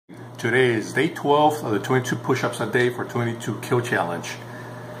Today is day 12 of the 22 push-ups a day for 22 kill challenge.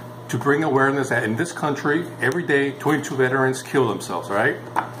 To bring awareness that in this country, every day 22 veterans kill themselves, right?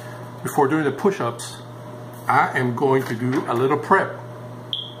 Before doing the push-ups, I am going to do a little prep.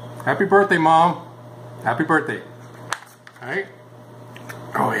 Happy birthday, Mom. Happy birthday. Alright?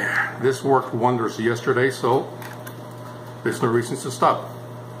 Oh yeah, this worked wonders yesterday, so there's no reason to stop.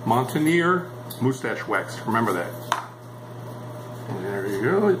 Mountaineer mustache wax, remember that. And there you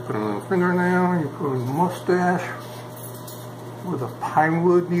go, you put a little fingernail, you put a mustache with a pine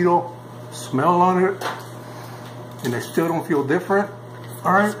wood needle, smell on it, and they still don't feel different.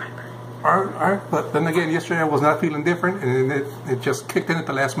 Alright, but then again, yesterday I was not feeling different, and it just kicked in at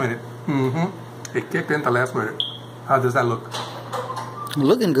the last minute. It kicked in at the last minute. How does that look?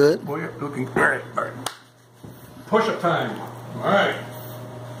 Looking good. Oh yeah, looking good. Alright. Push-up time. Alright.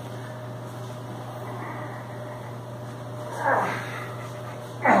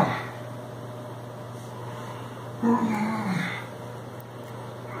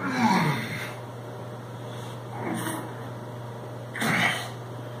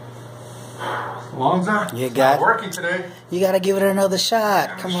 Alonzo, you got not working today. You got to give it another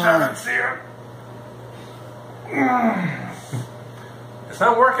shot. Come on. Let's see it. It's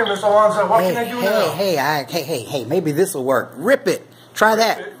not working, Mr. Alonzo. What can I do now? Hey, maybe this will work. Rip it. Try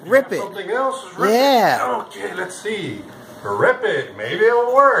that. Rip it. Something else? Rip Yeah. It. Okay, let's see. Rip it. Maybe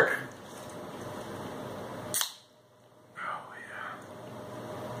it'll work. Oh,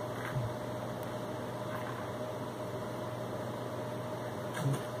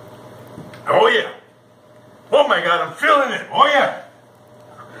 yeah. Oh, yeah. Oh, my God, I'm feeling it. Oh, yeah.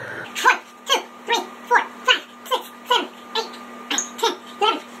 1, 2, 3, 4, 5, 6, 7, 8, 9, 10,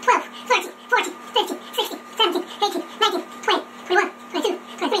 11, 12, 13, 14, 15, 16, 17, 18, 19, 20, 21, 22,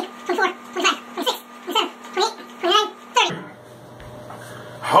 23, 24, 25, 26, 27, 28, 29, 30.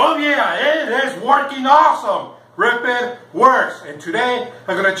 Oh yeah, it is working awesome. Rip it works. And today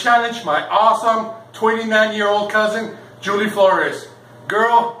I'm going to challenge my awesome 29-year-old cousin, Julie Flores.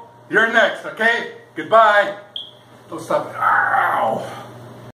 Girl, you're next, okay? Goodbye. Don't stop it. Ow.